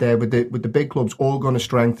I said there with the big clubs all going to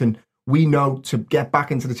strengthen. We know to get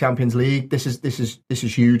back into the Champions League, this is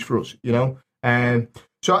huge for us, you know.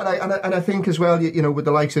 So I think as well, with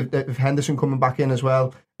the likes of Henderson coming back in as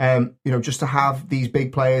well, just to have these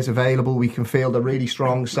big players available, we can field a really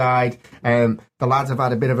strong side. The lads have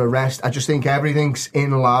had a bit of a rest. I just think everything's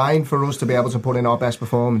in line for us to be able to put in our best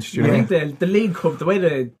performance. I think the League Cup, the way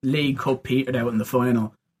the League Cup petered out in the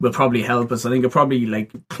final, will probably help us. I think it probably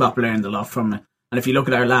Klopp learned a lot from it. And if you look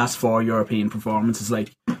at our last 4 European performances,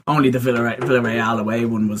 like only the Villarreal away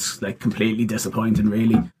one was completely disappointing,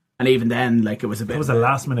 really. And even then, it was a bit. It was a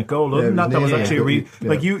last-minute goal, wasn't that? That was actually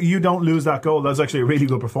you don't lose that goal. That was actually a really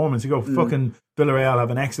good performance. You go, fucking Villarreal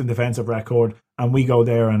have an excellent defensive record, and we go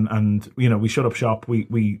there and we shut up shop.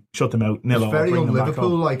 We shut them out. It's very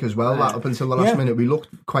un-Liverpool as well. That up until the last minute, we looked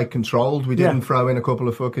quite controlled. We didn't throw in a couple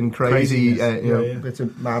of fucking crazy bits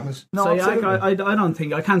of madness. No, I don't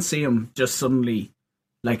think I can't see him just suddenly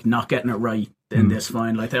not getting it right in this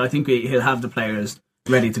final. I think he'll have the players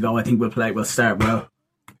ready to go. I think we'll start well.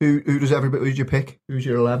 Who'd you pick? Who's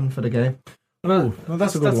your 11 for the game? Well,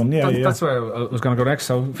 that's a good one. Yeah, that's where I was going to go next.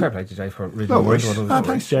 So fair play to Jay for reading the words.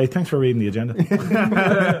 Thanks, Jay. Thanks for reading the agenda.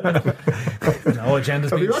 No agenda's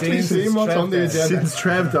been seen what's on the agenda since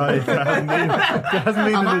Trev died. I'm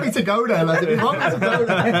happy to go there, lad. If you want me to go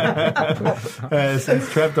there. Since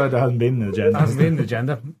Trev died, there hasn't been an agenda. Hasn't been an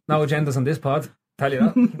agenda. No agendas on this pod. Tell you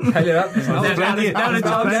that.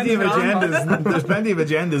 There's plenty of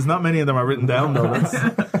agendas. Not many of them are written down, though.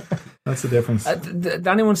 That's the difference. Did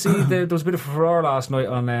anyone see there was a bit of a furore last night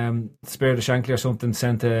on Spirit of Shankly or something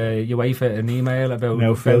sent UEFA an email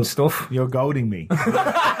about Phil, stuff? You're goading me.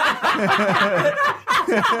 I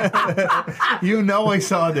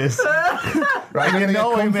saw this. Right,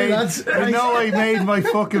 I made my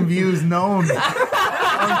fucking views known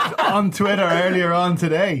on Twitter earlier on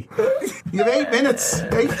today. You have 8 minutes.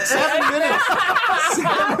 7 minutes.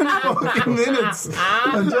 7 fucking minutes.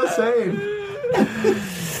 I'm just saying.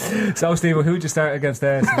 So, Steve, who'd you start against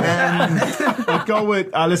there? I'd go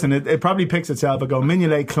with, listen, it probably picks itself. I'd go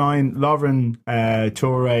Mignolet, Klein, Lovren,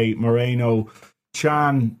 Toure, Moreno,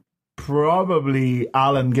 Chan, probably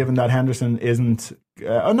Allen, given that Henderson isn't.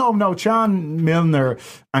 Chan, Milner,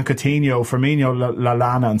 and Coutinho, Firmino,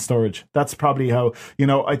 Lallana, and Sturridge. That's probably how,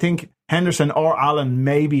 I think Henderson or Allen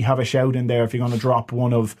maybe have a shout in there if you're going to drop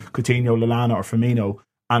one of Coutinho, Lallana, or Firmino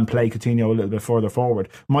and play Coutinho a little bit further forward.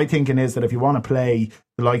 My thinking is that if you want to play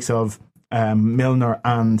the likes of Milner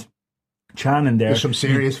and Chan in there, there's some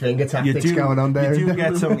serious finger tactics going on there. You do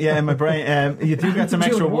get some, in my brain. You do get some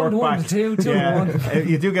extra work back.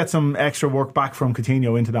 You do get some extra work back from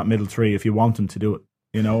Coutinho into that middle three if you want him to do it.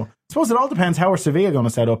 I suppose it all depends how are Sevilla going to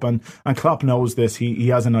set up, and Klopp knows this. He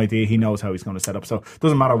has an idea. He knows how he's going to set up. So it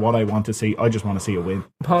doesn't matter what I want to see. I just want to see a win.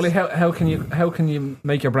 Paulie, how can you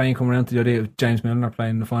make your brain come around to the idea of James Milner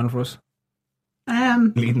playing in the final for us?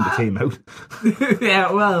 Leading the team out.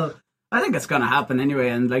 Yeah, well, I think it's going to happen anyway,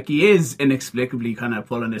 and he is inexplicably kind of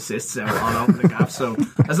pulling assists out all over the gap. So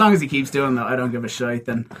as long as he keeps doing that, I don't give a shite.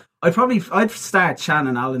 Then I'd start Chan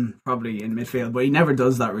and Allen probably in midfield, but he never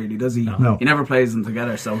does that, really, does he? No. He never plays them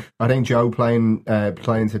together. So I think Joe playing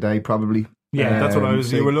today probably. Yeah, that's what I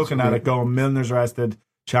was. You were looking at it going. Milner's rested.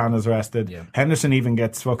 Chan is rested. Yeah. Henderson even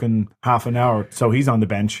gets fucking half an hour, so he's on the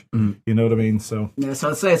bench. You know what I mean? So yeah, so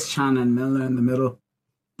I'd say it's Chan and Milner in the middle.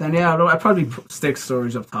 Then I'd probably stick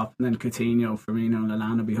Sturridge up top, and then Coutinho, Firmino, and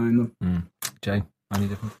Lallana behind them. Jay? any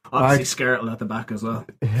different. Obviously, Skirtle at the back as well.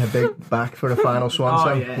 Yeah, big back for the final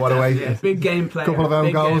Swan. What a way! Yeah. Big game player. Couple of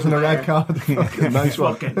own goals and a red card. Nice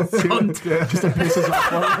one. Just a pisses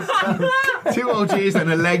off. 2 OGs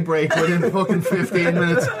and a leg break within fucking 15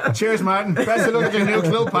 minutes. Cheers, Martin. Best of luck at your new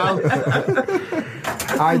club, pal.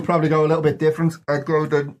 I'd probably go a little bit different. I'd go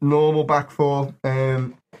the normal back four.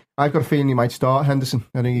 I've got a feeling he might start Henderson.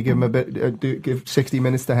 I think you give him a bit, give 60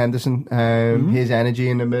 minutes to Henderson. His energy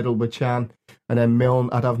in the middle with Chan, and then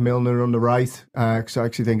I'd have Milner on the right because I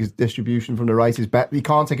actually think his distribution from the right is better. He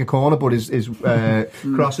can't take a corner, but his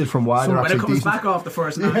crosses from wide so are when actually it comes decent. back off the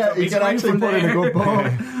first night, Yeah, he can actually put in a good ball.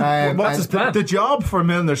 What's his plan? The job for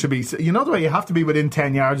Milner should be, you know the way you have to be within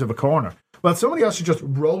 10 yards of a corner. Well, somebody else should just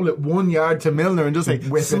roll it 1 yard to Milner and just like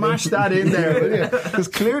smash that in there. Because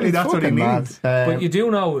clearly that's what he needs. But you do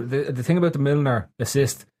know the thing about the Milner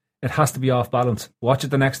assist, it has to be off balance. Watch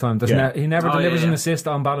it the next time. He never delivers an assist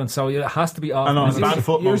on balance, so it has to be off balance. And on bad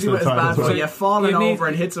foot most of the time. So you're falling over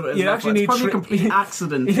and hits it. You actually need probably a complete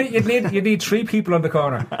accident. You need 3 people on the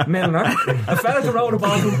corner. Milner, a fella to roll the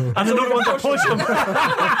ball, and another one to push him.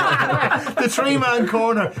 The 3-man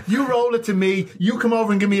corner. You roll it to me. You come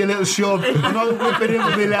over and give me a little shove, and I'll whip it in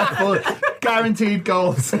with my left foot. Guaranteed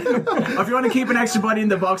goals. If you want to keep an extra body in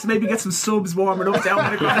the box, maybe get some subs warming up down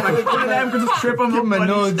in the corner. One of them can just trip him. Give him a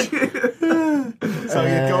nudge.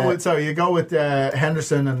 So you go with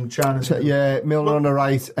Henderson and Chan. Milner on the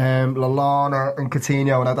right, Lallana and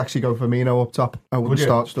Coutinho, and I'd actually go Firmino up top. I wouldn't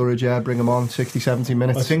start Sturridge. Bring him on 60-70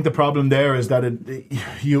 minutes. I think the problem there is that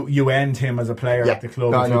you end him as a player at the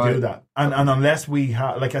club if you do that, and unless we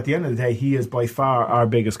have, like, at the end of the day, he is by far our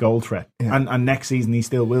biggest goal threat, and next season he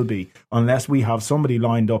still will be, unless we have somebody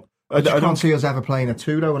lined up. I don't see us ever playing a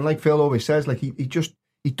 2 though, and like Phil always says, like he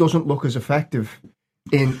doesn't look as effective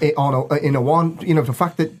in a 1. You know, the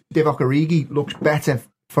fact that Divock Origi looks better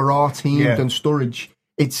for our team than Sturridge.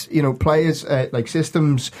 It's, players like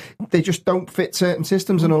systems, they just don't fit certain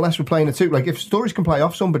systems, and unless we're playing a 2, like if Sturridge can play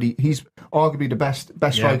off somebody, he's arguably the best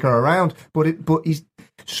striker around, but he's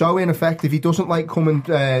so ineffective. He doesn't like coming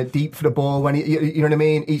deep for the ball when you know what I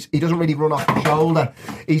mean. He doesn't really run off the shoulder.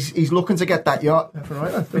 He's looking to get that yacht.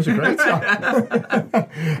 That was a great shot.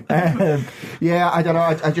 I don't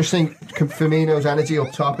know. I just think Firmino's energy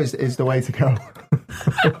up top is the way to go.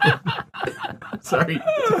 Sorry.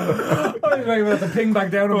 I was going to ping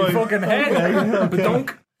back down on my fucking head. The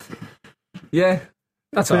dunk. Yeah.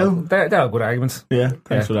 That's all. They're good arguments. Yeah,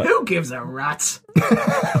 thanks for that. Who gives a rat's?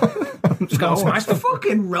 Just go smash them.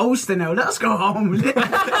 Fucking roasting now. Let's go home. For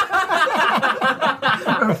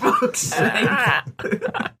fuck's sake.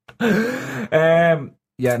 The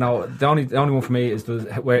only one for me is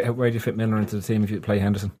where do you fit Milner into the team if you play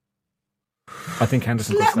Henderson? I think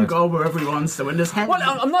Henderson let him go wherever he wants to. When his head,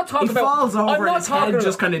 I'm not talking about. He falls over and his head about,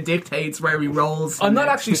 just kind of dictates where he rolls. I'm not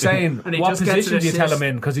actually saying what position do you tell him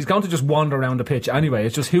in, because he's going to just wander around the pitch anyway.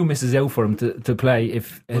 It's just who misses out for him to play.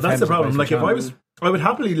 If that's Henderson the problem. Like if I would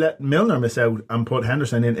happily let Milner miss out and put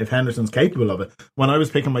Henderson in if Henderson's capable of it. When I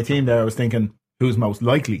was picking my team there, I was thinking who's most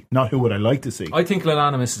likely, not who would I like to see. I think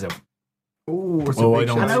Lallana misses out. I don't.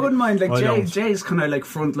 And I wouldn't mind, like, Jay's kind of like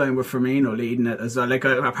front line with Firmino leading it as well. Like,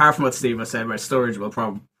 apart from what Steve has said, where Sturridge will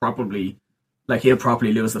probably, like, he'll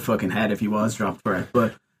probably lose the fucking head if he was dropped for it.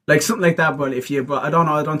 But like something like that. But I don't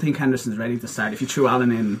know. I don't think Henderson's ready to start. If you threw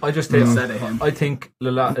Allen in, instead of him, I think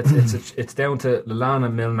it's down to Lallana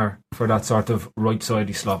and Milner for that sort of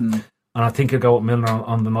right-sidey slot, and I think he'll go with Milner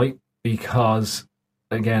on the night because,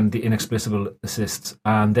 again, the inexplicable assists,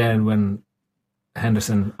 and then when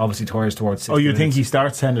Henderson obviously tires towards 60 you think he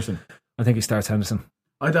starts Henderson? I think he starts Henderson.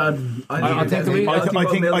 I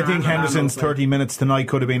think Henderson's 30 minutes tonight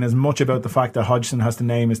could have been as much about the fact that Hodgson has to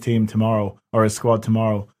name his team tomorrow or his squad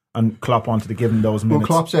tomorrow, and Klopp wanted to give him those minutes.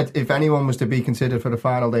 Well, Klopp said if anyone was to be considered for the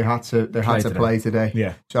final, they had to play today.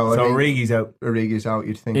 Yeah. So Origi's out. Origi's out.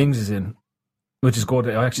 You'd think Ings is in, which is good.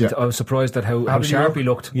 I was surprised at how sharp he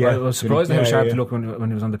looked. Yeah. I was surprised at how sharp he looked when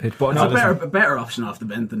he was on the pitch. But it's a better option off the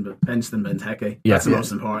bench than Benteke. That's the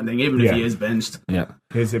most important thing, even if he is benched. Yeah,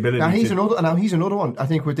 his ability. Now he's another one. I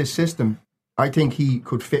think with this system, I think he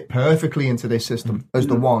could fit perfectly into this system as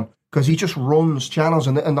the one, because he just runs channels,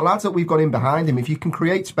 and the lads that we've got in behind him, if you can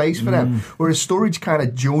create space for them, whereas Sturridge kind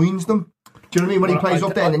of joins them. Do you know what I mean? When he plays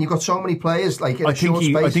up there, and then you've got so many players like in a short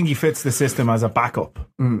space. I think he fits the system as a backup.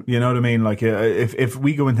 You know what I mean? Like if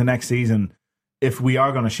we go into next season if we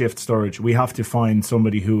are going to shift Sturridge, we have to find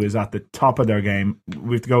somebody who is at the top of their game.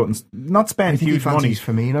 We have to go out and not spend huge money.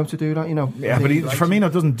 Firmino to do that, you know. Yeah, but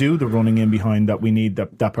Firmino doesn't do the running in behind that we need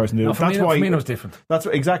that person to do. No, That's why Firmino's different. That's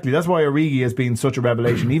why Origi has been such a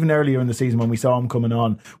revelation. Even earlier in the season when we saw him coming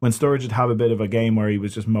on, when Sturridge would have a bit of a game where he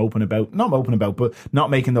was just not moping about, but not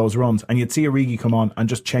making those runs, and you'd see Origi come on and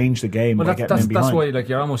just change the game by getting in behind. That's why, like,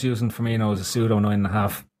 you're almost using Firmino as a pseudo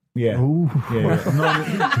 9.5. Yeah. A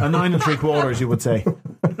 9 3/4, you would say.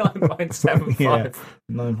 9.75. Yeah.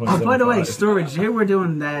 9.75. Oh, by the way, Sturridge, here we're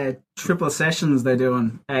doing triple sessions they're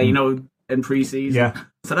doing, in pre-season. Yeah.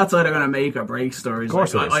 So that's either going to make or break Sturridge. Of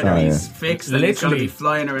course either he's fixed and he's going to be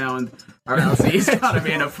flying around, or else he's going to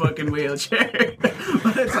be in a fucking wheelchair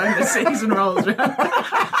by the time the season rolls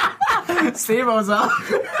around. Steve-O's off.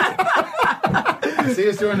 See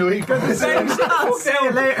us during the week. See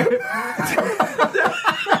you later.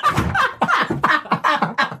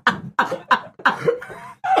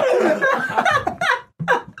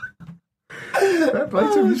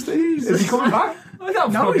 Is he coming back?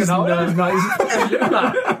 No, he's not.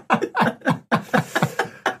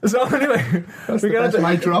 So anyway, that's the best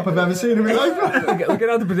mic drop I've ever seen in my life. We get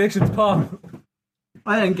on the predictions, Paul.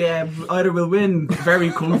 I think either we'll win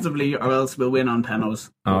very comfortably or else we'll win on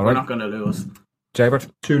penalties. We're not going to lose. Jabert?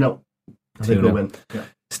 2-0. I think we'll win. Yeah.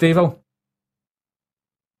 Steve-O?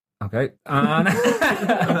 Okay. And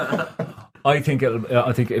I think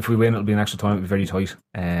if we win, it'll be an extra time. It'll be very tight.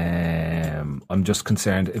 I'm just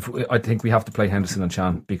concerned. I think we have to play Henderson and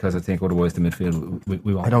Chan, because I think otherwise the midfield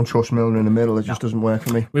we won't. I don't trust Milner in the middle. It just doesn't work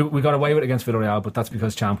for me. We got away with it against Villarreal, but that's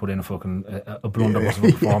because Chan put in a fucking a blunderbuss of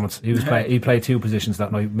a performance. He played two positions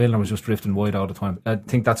that night. Milner was just drifting wide all the time. I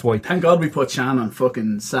think that's why. Thank God we put Chan on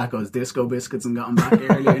fucking Sacco's disco biscuits and got him back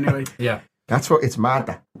early anyway. Yeah, that's what it's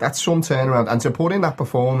mad. That's some turnaround, and to put in that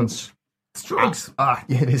performance. It's drugs. Yeah,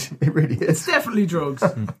 it is. It really is. It's definitely drugs.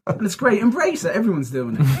 And it's great. Embrace it. Everyone's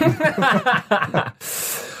doing it.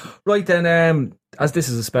 Right then, as this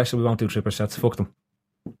is a special, we won't do tripper sets. Fuck them.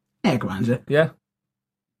 Yeah, grand. Yeah.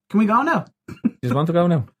 Can we go now? You just want to go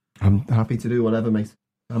now? I'm happy to do whatever, mate.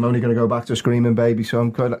 I'm only going to go back to Screaming Baby, so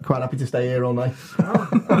I'm quite happy to stay here all night. Blah,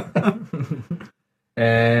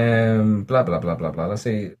 blah, blah, blah, blah. Let's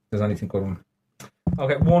see if there's anything good one.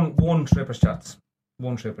 Okay, one tripper chats.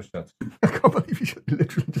 One tripper chats. I can't believe you should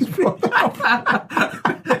literally just brought that up.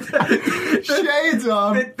 Shades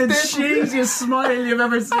on. The cheesiest smile you've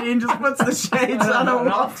ever seen just puts the shades on and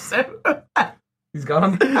walks out. He's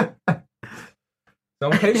gone. So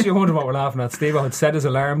in case you're wondering what we're laughing at, Steve had set his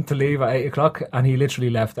alarm to leave at 8 o'clock and he literally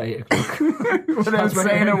left at 8 o'clock. Without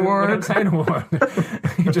saying a word.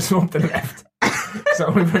 He just up and left. So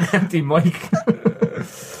we've an empty mic.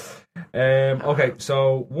 Okay,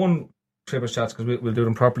 so one Trippers chats, because we'll do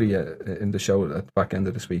them properly in the show at the back end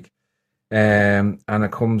of this week. And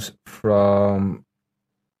it comes from,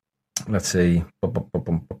 let's see.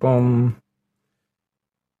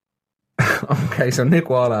 Okay, so Nick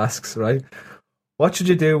Wall asks, right, what should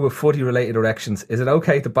you do with footy-related erections? Is it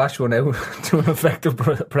okay to bash one out to an effective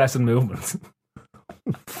pressing movement?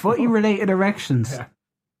 Footy-related erections? Yeah.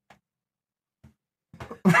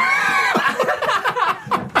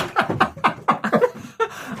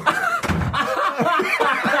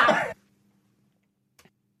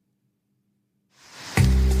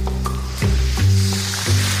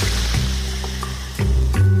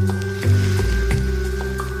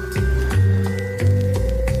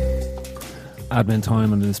 Admin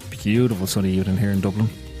time on this beautiful sunny evening here in Dublin.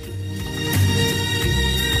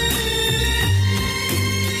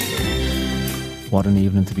 What an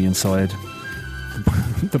evening to be inside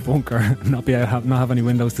the bunker, not have any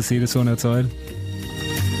windows to see the sun outside.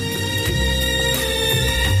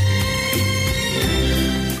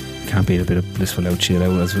 Can't beat a bit of blissful out chill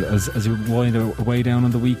out as you wind our way down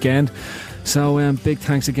on the weekend. So big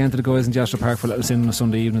thanks again to the guys in Jasper Park for letting us in on a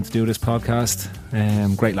Sunday evening to do this podcast.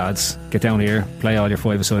 Great lads. Get down here, play all your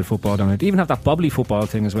five-a-side football down here. They even have that bobbly football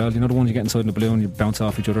thing as well. You know, the ones you get inside in the balloon, you bounce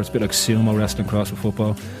off each other. It's a bit like sumo wrestling cross with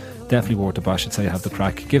football. Definitely worth the bash. I'd say have the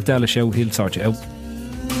crack. Give Dell a shout, he'll sort you out.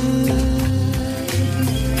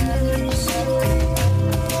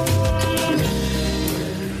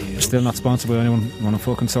 We're still not sponsored by anyone. Want to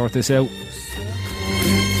fucking sort this out?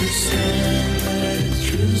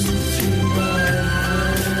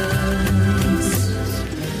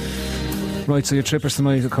 Right, so your trippers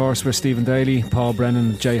tonight, of course, were Stephen Daly, Paul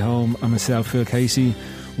Brennan, Jay Home and myself, Phil Casey.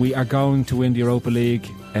 We are going to win the Europa League,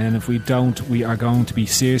 and if we don't, we are going to be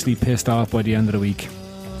seriously pissed off by the end of the week.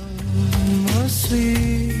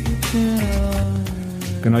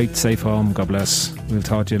 Good night, safe home, God bless. We'll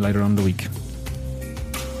talk to you later on in the week.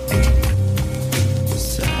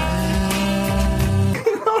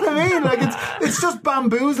 It's just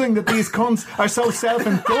bamboozling that these cunts are so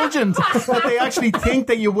self-indulgent that they actually think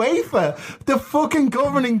that UEFA, the fucking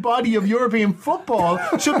governing body of European football,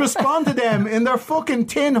 should respond to them in their fucking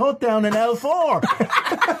tin hut down in L4.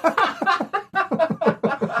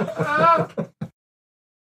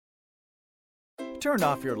 Turn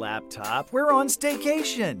off your laptop. We're on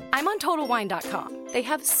staycation. I'm on TotalWine.com. They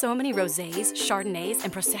have so many rosés, Chardonnays,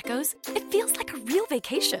 and Prosecco's. It feels like a real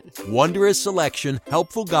vacation. Wondrous selection,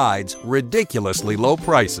 helpful guides, ridiculously low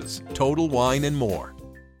prices. Total Wine and more.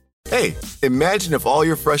 Hey, imagine if all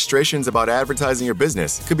your frustrations about advertising your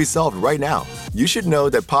business could be solved right now. You should know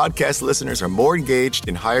that podcast listeners are more engaged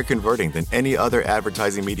and higher converting than any other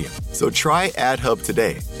advertising medium. So try AdHub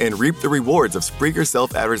today and reap the rewards of Spreaker's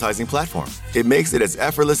self-advertising platform. It makes it as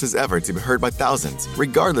effortless as ever to be heard by thousands,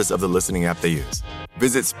 regardless of the listening app they use.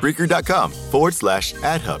 Visit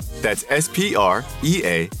Spreaker.com/AdHub. That's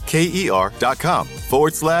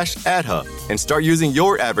SPREAKER.com/AdHub and start using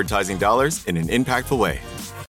your advertising dollars in an impactful way.